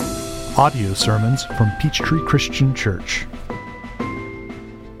Audio sermons from Peachtree Christian Church.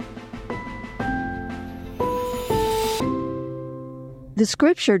 The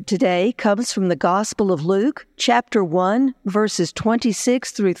scripture today comes from the Gospel of Luke, chapter 1, verses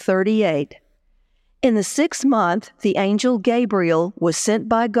 26 through 38. In the 6th month, the angel Gabriel was sent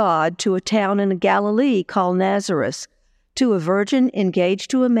by God to a town in Galilee called Nazareth, to a virgin engaged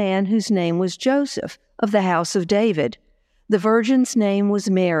to a man whose name was Joseph, of the house of David. The virgin's name was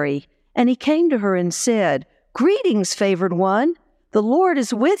Mary, and he came to her and said, "Greetings, favored one, the Lord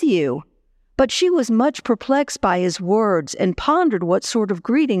is with you." But she was much perplexed by his words and pondered what sort of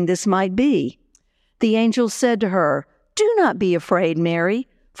greeting this might be. The angel said to her, "Do not be afraid, Mary,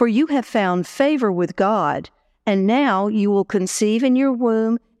 for you have found favor with God. And now you will conceive in your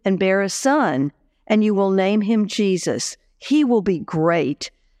womb and bear a son, and you will name him Jesus. He will be great,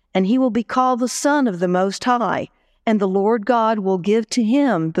 and he will be called the Son of the Most High. And the Lord God will give to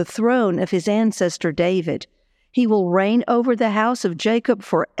him the throne of his ancestor David. He will reign over the house of Jacob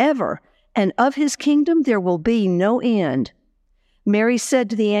forever, and of his kingdom there will be no end." Mary said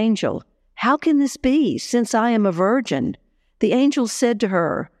to the angel, "How can this be, since I am a virgin?" The angel said to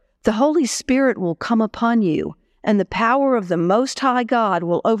her, "The Holy Spirit will come upon you, and the power of the Most High God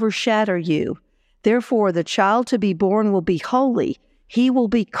will overshadow you. Therefore the child to be born will be holy. He will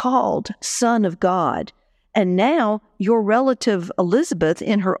be called Son of God. And now your relative Elizabeth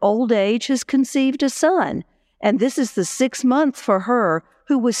in her old age has conceived a son, and this is the 6th month for her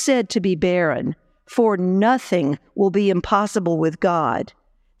who was said to be barren, for nothing will be impossible with God."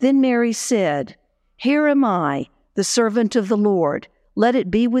 Then Mary said, "Here am I, the servant of the Lord. Let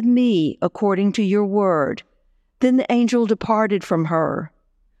it be with me according to your word." Then the angel departed from her.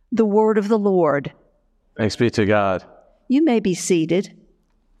 The word of the Lord. Thanks be to God. You may be seated.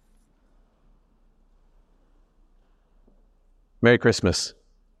 Merry Christmas.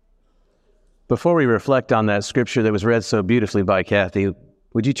 Before we reflect on that scripture that was read so beautifully by Kathy,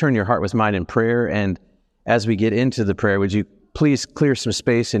 would you turn your heart with mine in prayer? And as we get into the prayer, would you please clear some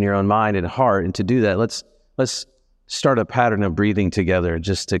space in your own mind and heart? And to do that, let's start a pattern of breathing together,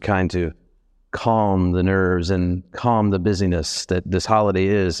 just to kind of calm the nerves and calm the busyness that this holiday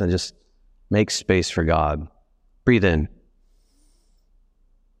is, and just make space for God. Breathe in.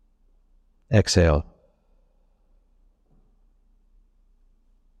 Exhale.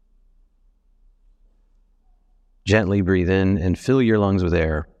 Gently breathe in and fill your lungs with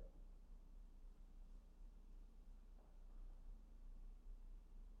air.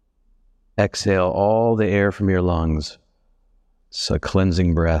 Exhale all the air from your lungs. It's a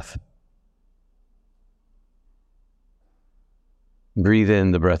cleansing breath. Breathe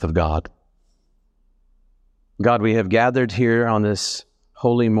in the breath of God. God, we have gathered here on this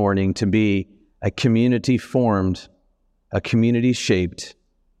holy morning to be a community formed, a community shaped,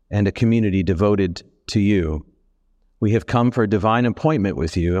 and a community devoted to you. We have come for a divine appointment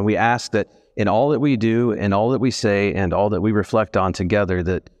with you, and we ask that in all that we do, and all that we say, and all that we reflect on together,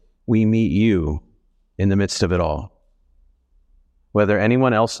 that we meet you in the midst of it all. Whether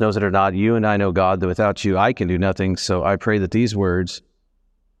anyone else knows it or not, you and I know, God, that without you I can do nothing. So I pray that these words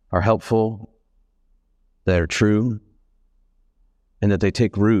are helpful, that are true, and that they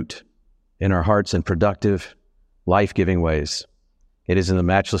take root in our hearts in productive, life-giving ways. It is in the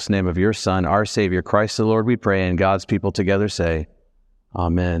matchless name of your Son, our Savior, Christ the Lord, we pray, and God's people together say,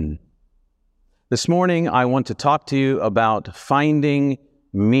 Amen. This morning, I want to talk to you about finding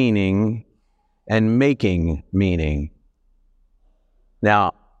meaning and making meaning.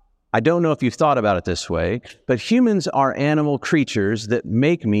 Now, I don't know if you've thought about it this way, but humans are animal creatures that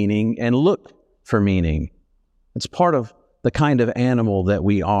make meaning and look for meaning. It's part of the kind of animal that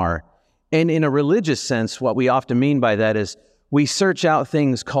we are. And in a religious sense, what we often mean by that is we search out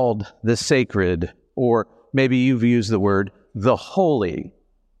things called the sacred, or maybe you've used the word, the holy.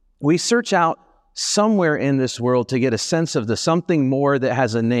 We search out somewhere in this world to get a sense of the something more that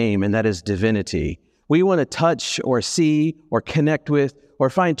has a name, and that is divinity. We want to touch or see or connect with or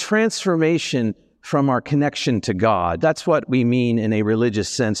find transformation from our connection to God. That's what we mean in a religious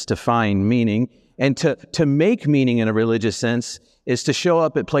sense, to find meaning. And to make meaning in a religious sense is to show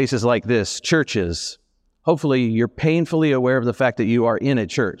up at places like this, churches. Hopefully, you're painfully aware of the fact that you are in a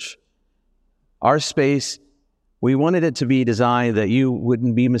church. Our space, we wanted it to be designed that you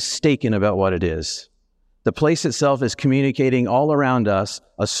wouldn't be mistaken about what it is. The place itself is communicating all around us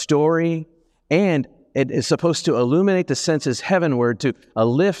a story, and it is supposed to illuminate the senses heavenward, to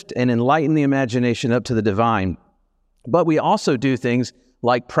lift and enlighten the imagination up to the divine. But we also do things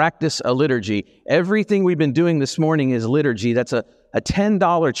like practice a liturgy. Everything we've been doing this morning is liturgy. That's a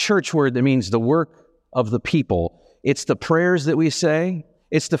 $10 church word that means the work of the people. It's the prayers that we say.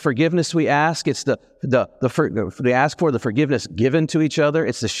 It's the forgiveness we ask. It's we ask for the forgiveness given to each other.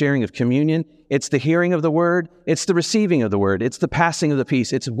 It's the sharing of communion. It's the hearing of the word. It's the receiving of the word. It's the passing of the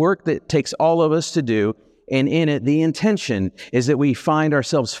peace. It's work that takes all of us to do. And in it, the intention is that we find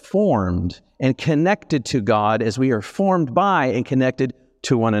ourselves formed and connected to God as we are formed by and connected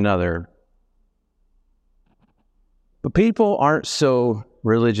to one another. But people aren't so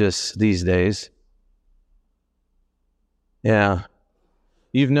religious these days. Yeah.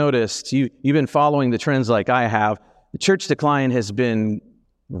 You've noticed, you've been following the trends like I have. The church decline has been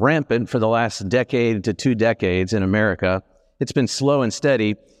rampant for the last decade to 2 decades in America. It's been slow and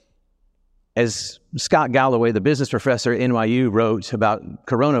steady. As Scott Galloway, the business professor at NYU, wrote about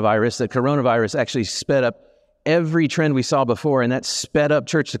coronavirus, that coronavirus actually sped up every trend we saw before, and that sped up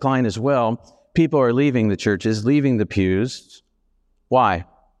church decline as well. People are leaving the churches, leaving the pews. Why?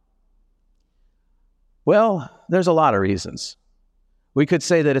 Well, there's a lot of reasons. We could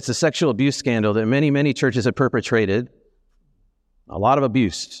say that it's a sexual abuse scandal that many, many churches have perpetrated. A lot of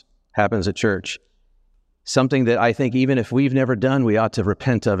abuse happens at church. Something that I think even if we've never done, we ought to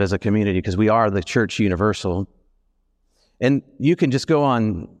repent of as a community, because we are the church universal. And you can just go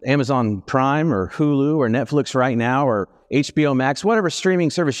on Amazon Prime or Hulu or Netflix right now or HBO Max, whatever streaming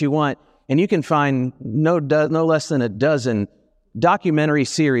service you want, and you can find no less than a dozen documentary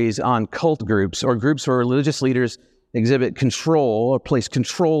series on cult groups or groups where religious leaders exhibit control or place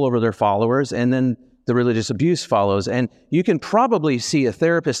control over their followers, and then the religious abuse follows. And you can probably see a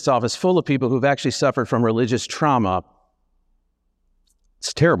therapist's office full of people who've actually suffered from religious trauma.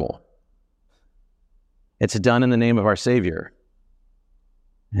 It's terrible. It's done in the name of our Savior.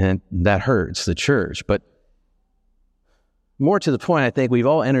 And that hurts the church. But more to the point, I think we've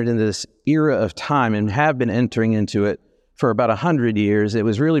all entered into this era of time and have been entering into it for about 100 years. It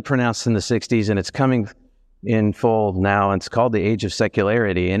was really pronounced in the 60s, and it's coming in full now. It's called the age of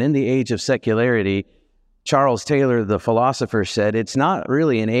secularity. And in the age of secularity, Charles Taylor, the philosopher, said it's not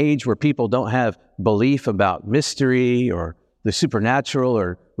really an age where people don't have belief about mystery or the supernatural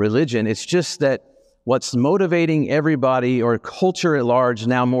or religion. It's just that what's motivating everybody or culture at large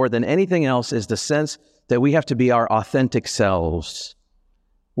now more than anything else is the sense that we have to be our authentic selves.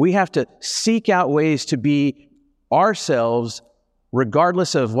 We have to seek out ways to be ourselves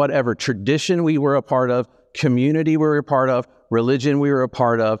regardless of whatever tradition we were a part of, community we were a part of, religion we were a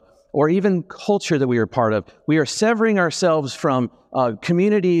part of, or even culture that we were a part of. We are severing ourselves from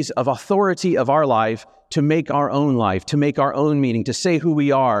communities of authority of our life to make our own life, to make our own meaning, to say who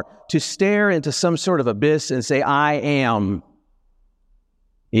we are, to stare into some sort of abyss and say, I am.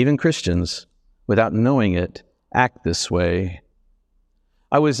 Even Christians, without knowing it, act this way.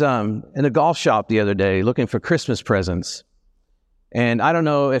 I was in a golf shop the other day looking for Christmas presents. And I don't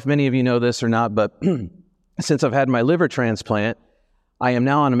know if many of you know this or not, but since I've had my liver transplant, I am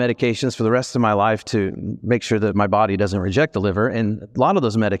now on medications for the rest of my life to make sure that my body doesn't reject the liver. And a lot of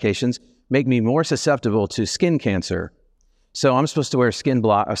those medications make me more susceptible to skin cancer. So I'm supposed to wear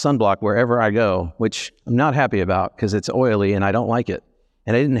sunblock wherever I go, which I'm not happy about because it's oily and I don't like it.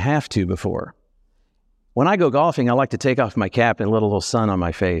 And I didn't have to before. When I go golfing, I like to take off my cap and let a little sun on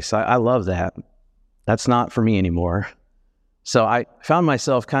my face. I love that. That's not for me anymore. So I found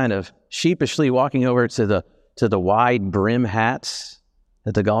myself kind of sheepishly walking over to the wide brim hats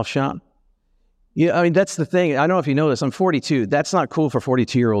at the golf shop. Yeah, I mean, that's the thing. I don't know if you know this. I'm 42. That's not cool for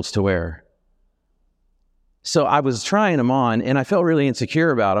 42-year-olds to wear. So I was trying them on, and I felt really insecure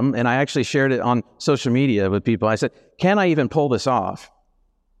about them, and I actually shared it on social media with people. I said, can I even pull this off?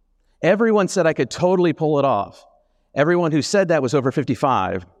 Everyone said I could totally pull it off. Everyone who said that was over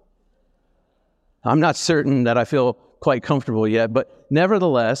 55. I'm not certain that I feel quite comfortable yet, but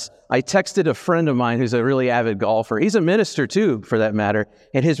nevertheless, I texted a friend of mine who's a really avid golfer. He's a minister too, for that matter,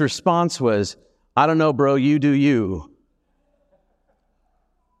 and his response was, I don't know, bro, you do you.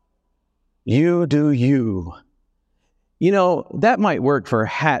 You do you. You know, that might work for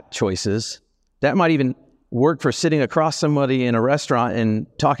hat choices. That might even work for sitting across somebody in a restaurant and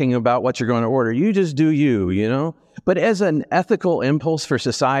talking about what you're going to order. You just do you, you know? But as an ethical impulse for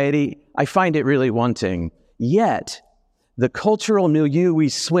society, I find it really wanting. Yet, the cultural milieu we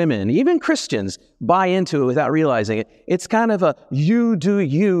swim in, even Christians buy into it without realizing it. It's kind of a you do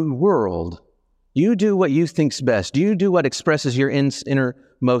you world. You do what you think's best. You do what expresses your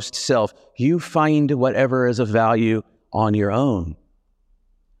innermost self. You find whatever is of value on your own.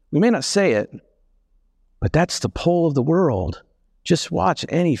 We may not say it, but that's the pull of the world. Just watch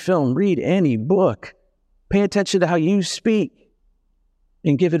any film, read any book. Pay attention to how you speak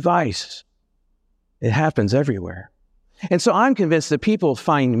and give advice. It happens everywhere. And so I'm convinced that people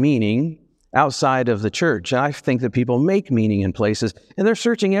find meaning outside of the church. And I think that people make meaning in places, and they're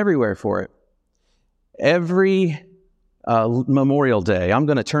searching everywhere for it. Every Memorial Day, I'm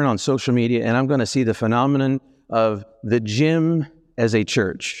going to turn on social media and I'm going to see the phenomenon of the gym as a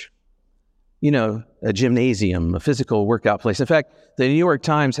church. You know, a gymnasium, a physical workout place. In fact, the New York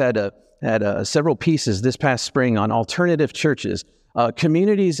Times had several pieces this past spring on alternative churches,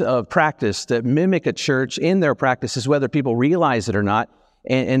 communities of practice that mimic a church in their practices, whether people realize it or not,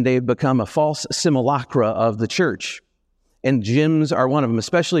 and they've become a false simulacra of the church. And gyms are one of them,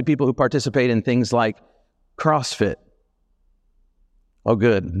 especially people who participate in things like CrossFit. Oh,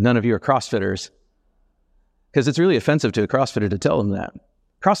 good. None of you are CrossFitters. Because it's really offensive to a CrossFitter to tell them that.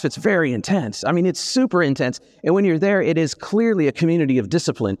 CrossFit's very intense. I mean, it's super intense. And when you're there, it is clearly a community of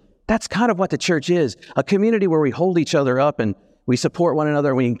discipline. That's kind of what the church is, a community where we hold each other up and we support one another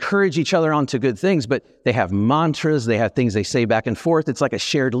and we encourage each other onto good things. But they have mantras, they have things they say back and forth. It's like a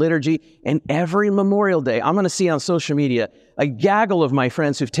shared liturgy. And every Memorial Day, I'm going to see on social media a gaggle of my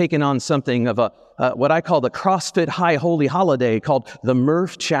friends who've taken on something of what I call the CrossFit High Holy Holiday called the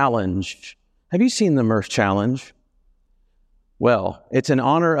Murph Challenge. Have you seen the Murph Challenge? Well, it's in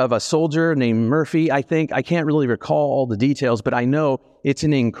honor of a soldier named Murphy, I think. I can't really recall all the details, but I know it's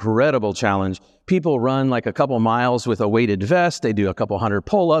an incredible challenge. People run like a couple miles with a weighted vest. They do a couple hundred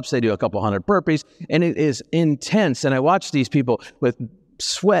pull-ups. They do a couple hundred burpees, and it is intense. And I watch these people with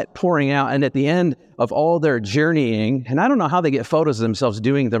sweat pouring out, and at the end of all their journeying, and I don't know how they get photos of themselves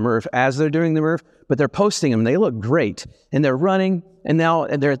doing the Murph as they're doing the Murph, but they're posting them. They look great, and they're running, and now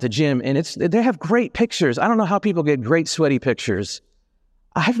they're at the gym, and they have great pictures. I don't know how people get great sweaty pictures.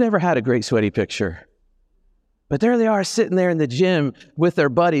 I've never had a great sweaty picture. But there they are sitting there in the gym with their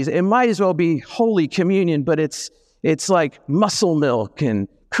buddies. It might as well be Holy Communion, but it's like muscle milk and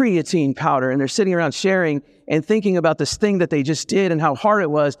creatine powder, and they're sitting around sharing and thinking about this thing that they just did and how hard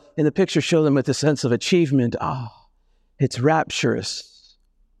it was, and the pictures show them with a sense of achievement. It's rapturous.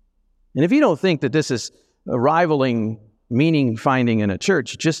 And if you don't think that this is a rivaling meaning finding in a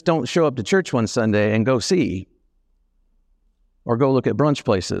church, just don't show up to church one Sunday and go see. Or go look at brunch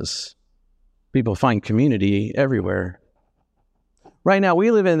places. People find community everywhere. Right now,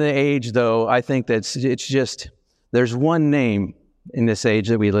 we live in the age, though, I think that it's just, there's one name in this age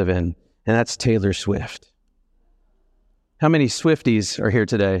that we live in, and that's Taylor Swift. How many Swifties are here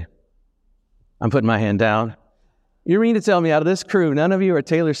today? I'm putting my hand down. You mean to tell me out of this crew, none of you are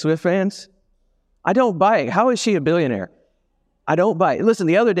Taylor Swift fans? I don't buy it. How is she a billionaire? I don't buy it. Listen,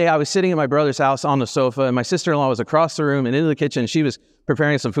 the other day I was sitting in my brother's house on the sofa, and my sister-in-law was across the room and into the kitchen. She was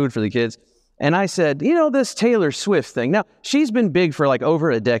preparing some food for the kids. And I said, you know, this Taylor Swift thing. Now, she's been big for like over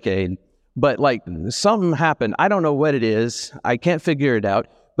a decade, but like something happened. I don't know what it is. I can't figure it out.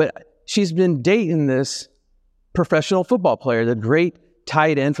 But she's been dating this professional football player, the great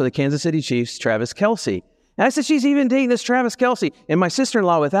tight end for the Kansas City Chiefs, Travis Kelce. And I said, she's even dating this Travis Kelce. And my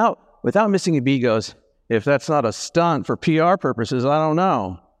sister-in-law, without missing a beat, goes, if that's not a stunt for PR purposes, I don't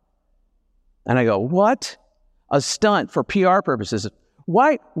know. And I go, what? A stunt for PR purposes?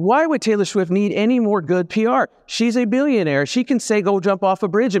 Why would Taylor Swift need any more good PR? She's a billionaire. She can say, go jump off a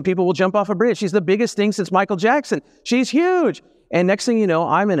bridge, and people will jump off a bridge. She's the biggest thing since Michael Jackson. She's huge. And next thing you know,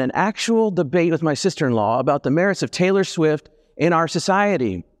 I'm in an actual debate with my sister-in-law about the merits of Taylor Swift in our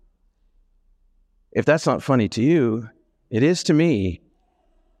society. If that's not funny to you, it is to me.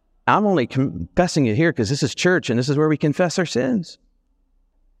 I'm only confessing it here because this is church, and this is where we confess our sins.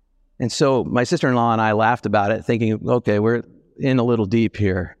 And so my sister-in-law and I laughed about it, thinking, okay, we're in a little deep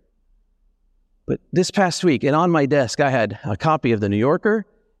here. But this past week, and on my desk, I had a copy of The New Yorker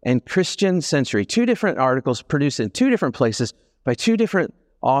and Christian Century, two different articles produced in two different places by two different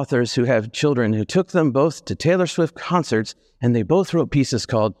authors who have children who took them both to Taylor Swift concerts, and they both wrote pieces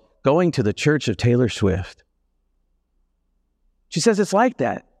called Going to the Church of Taylor Swift. She says it's like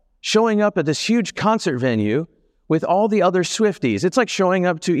that, showing up at this huge concert venue with all the other Swifties. It's like showing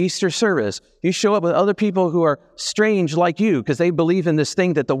up to Easter service. You show up with other people who are strange like you because they believe in this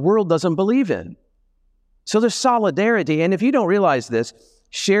thing that the world doesn't believe in. So there's solidarity. And if you don't realize this,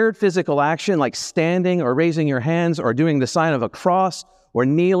 shared physical action like standing or raising your hands or doing the sign of a cross or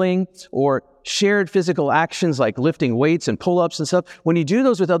kneeling, or shared physical actions like lifting weights and pull-ups and stuff, when you do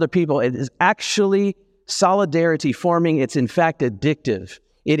those with other people, it is actually solidarity forming. It's in fact addictive.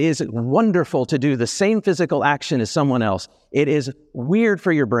 It is wonderful to do the same physical action as someone else. It is weird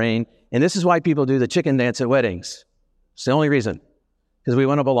for your brain, and this is why people do the chicken dance at weddings. It's the only reason, because we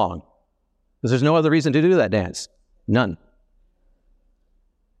want to belong. Because there's no other reason to do that dance. None.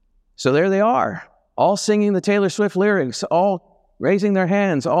 So there they are, all singing the Taylor Swift lyrics, all raising their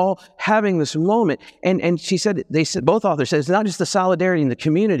hands, all having this moment. And she said, both authors said, it's not just the solidarity in the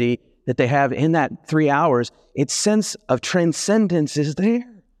community, that they have in that 3 hours, its sense of transcendence is there.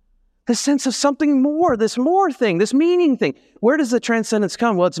 The sense of something more, this more thing, this meaning thing. Where does the transcendence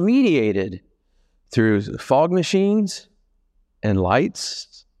come? Well, it's mediated through fog machines and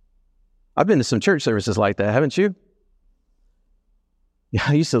lights. I've been to some church services like that, haven't you? Yeah,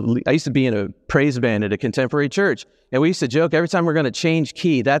 I used to be in a praise band at a contemporary church, and we used to joke every time we're going to change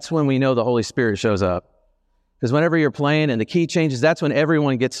key, that's when we know the Holy Spirit shows up. Because whenever you're playing and the key changes, that's when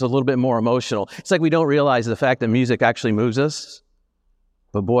everyone gets a little bit more emotional. It's like we don't realize the fact that music actually moves us.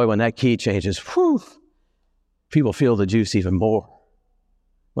 But boy, when that key changes, whew, people feel the juice even more.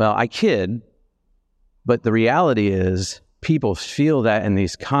 Well, I kid, but the reality is people feel that in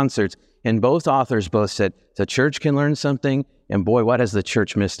these concerts. And both authors both said the church can learn something, and boy, what has the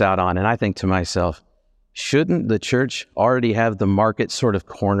church missed out on? And I think to myself, shouldn't the church already have the market sort of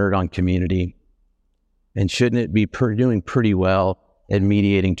cornered on community? And shouldn't it be doing pretty well at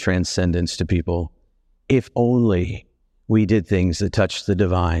mediating transcendence to people? If only we did things that touched the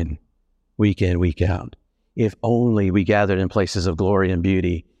divine week in, week out. If only we gathered in places of glory and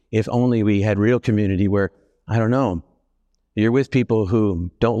beauty. If only we had real community where, I don't know, you're with people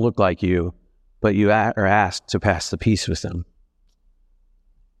who don't look like you, but you are asked to pass the peace with them.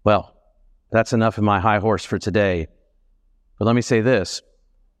 Well, that's enough of my high horse for today. But let me say this.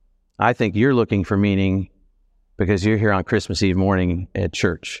 I think you're looking for meaning because you're here on Christmas Eve morning at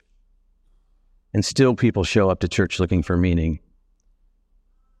church. And still people show up to church looking for meaning.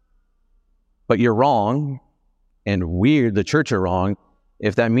 But you're wrong, and we, the church, are wrong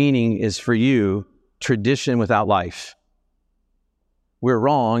if that meaning is for you tradition without life. We're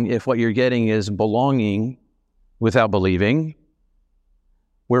wrong if what you're getting is belonging without believing.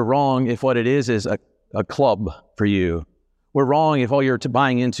 We're wrong if what it is a club for you. We're wrong if all you're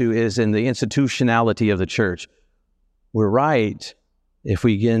buying into is in the institutionality of the church. We're right if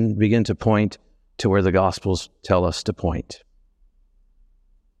we begin to point to where the Gospels tell us to point.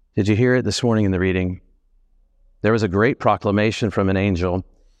 Did you hear it this morning in the reading? There was a great proclamation from an angel.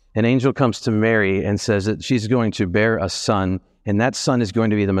 An angel comes to Mary and says that she's going to bear a son, and that son is going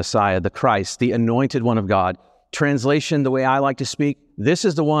to be the Messiah, the Christ, the anointed one of God. Translation, the way I like to speak, this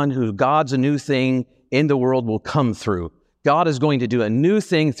is the one who God's a new thing in the world will come through. God is going to do a new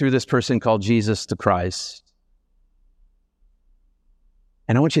thing through this person called Jesus the Christ.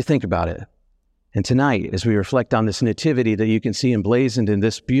 And I want you to think about it. And tonight, as we reflect on this nativity that you can see emblazoned in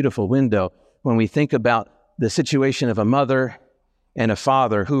this beautiful window, when we think about the situation of a mother and a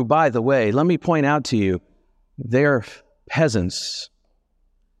father who, by the way, let me point out to you, they're peasants,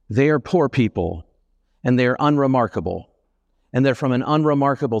 they are poor people, and they're unremarkable, and they're from an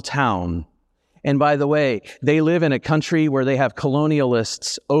unremarkable town. And by the way, they live in a country where they have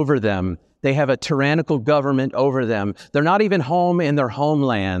colonialists over them. They have a tyrannical government over them. They're not even home in their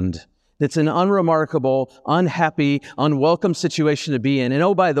homeland. It's an unremarkable, unhappy, unwelcome situation to be in. And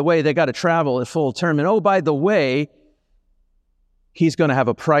oh, by the way, they got to travel at full term. And oh, by the way, he's going to have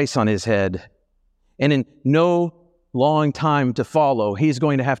a price on his head. And in no long time to follow, he's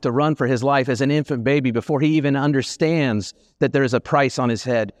going to have to run for his life as an infant baby before he even understands that there's a price on his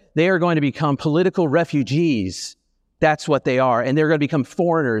head. They are going to become political refugees. That's what they are. And they're going to become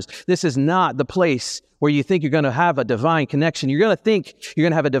foreigners. This is not the place where you think you're going to have a divine connection. You're going to think you're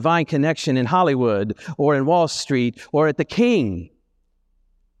going to have a divine connection in Hollywood or in Wall Street or at the king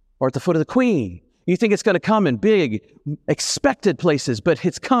or at the foot of the queen. You think it's going to come in big, expected places, but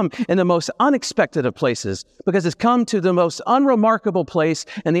it's come in the most unexpected of places because it's come to the most unremarkable place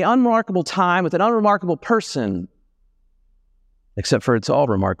and the unremarkable time with an unremarkable person. Except for it's all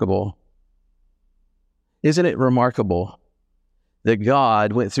remarkable. Isn't it remarkable that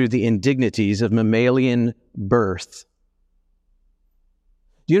God went through the indignities of mammalian birth?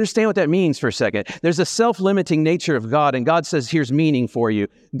 Do you understand what that means for a second? There's a self-limiting nature of God, and God says, here's meaning for you.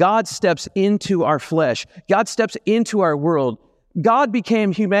 God steps into our flesh. God steps into our world. God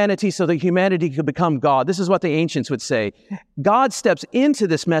became humanity so that humanity could become God. This is what the ancients would say. God steps into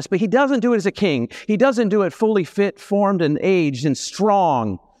this mess, but he doesn't do it as a king. He doesn't do it fully fit, formed, and aged, and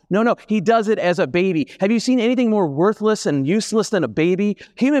strong. No, he does it as a baby. Have you seen anything more worthless and useless than a baby?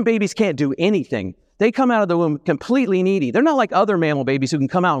 Human babies can't do anything. They come out of the womb completely needy. They're not like other mammal babies who can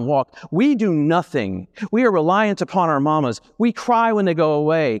come out and walk. We do nothing. We are reliant upon our mamas. We cry when they go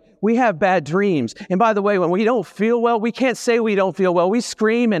away. We have bad dreams. And by the way, when we don't feel well, we can't say we don't feel well. We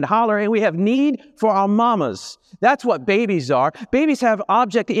scream and holler, and we have need for our mamas. That's what babies are. Babies have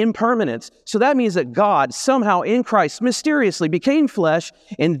object impermanence. So that means that God somehow in Christ mysteriously became flesh,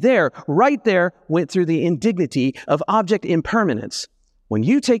 and right there, went through the indignity of object impermanence. When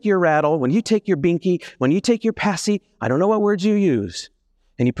you take your rattle, when you take your binky, when you take your passy, I don't know what words you use,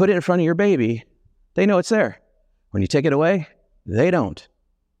 and you put it in front of your baby, they know it's there. When you take it away, they don't.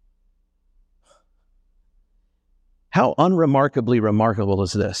 How unremarkably remarkable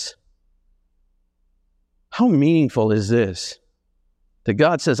is this? How meaningful is this? That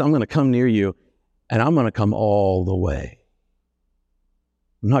God says, I'm going to come near you, and I'm going to come all the way.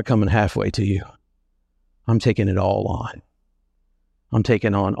 I'm not coming halfway to you. I'm taking it all on. I'm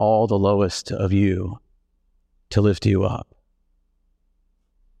taking on all the lowest of you to lift you up.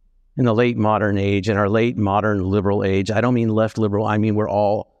 In the late modern age, in our late modern liberal age, I don't mean left liberal, I mean we're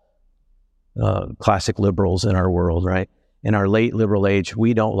all classic liberals in our world, right? In our late liberal age,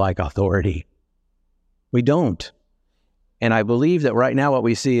 we don't like authority. We don't. And I believe that right now what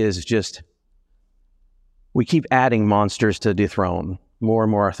we see is just, we keep adding monsters to dethrone, more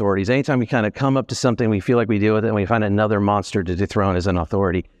and more authorities. Anytime we kind of come up to something, we feel like we deal with it, and we find another monster to dethrone as an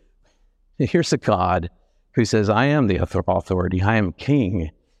authority. Here's a God who says, I am the authority. I am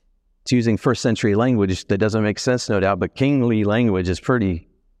king. It's using first century language that doesn't make sense, no doubt, but kingly language is pretty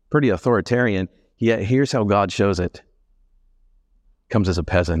authoritarian. Yet here's how God shows it. Comes as a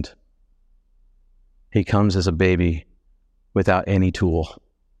peasant. He comes as a baby without any tool.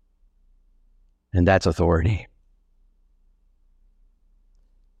 And that's authority.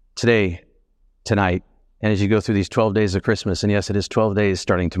 Today, tonight, and as you go through these 12 days of Christmas, and yes, it is 12 days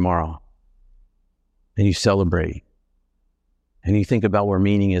starting tomorrow, and you celebrate, and you think about where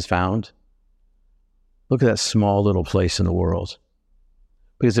meaning is found, look at that small little place in the world.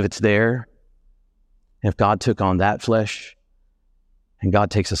 Because if it's there, if God took on that flesh, and God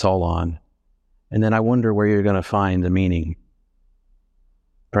takes us all on, and then I wonder where you're going to find the meaning.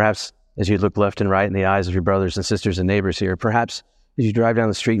 Perhaps as you look left and right in the eyes of your brothers and sisters and neighbors here, perhaps as you drive down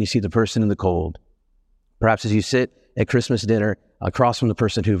the street and you see the person in the cold, perhaps as you sit at Christmas dinner across from the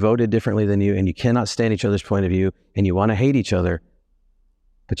person who voted differently than you, and you cannot stand each other's point of view, and you want to hate each other,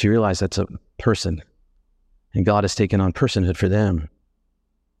 but you realize that's a person, and God has taken on personhood for them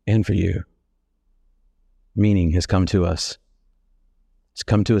and for you. Meaning has come to us. It's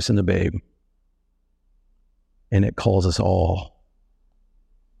come to us in the babe, and it calls us all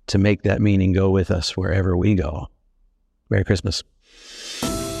to make that meaning go with us wherever we go. Merry Christmas.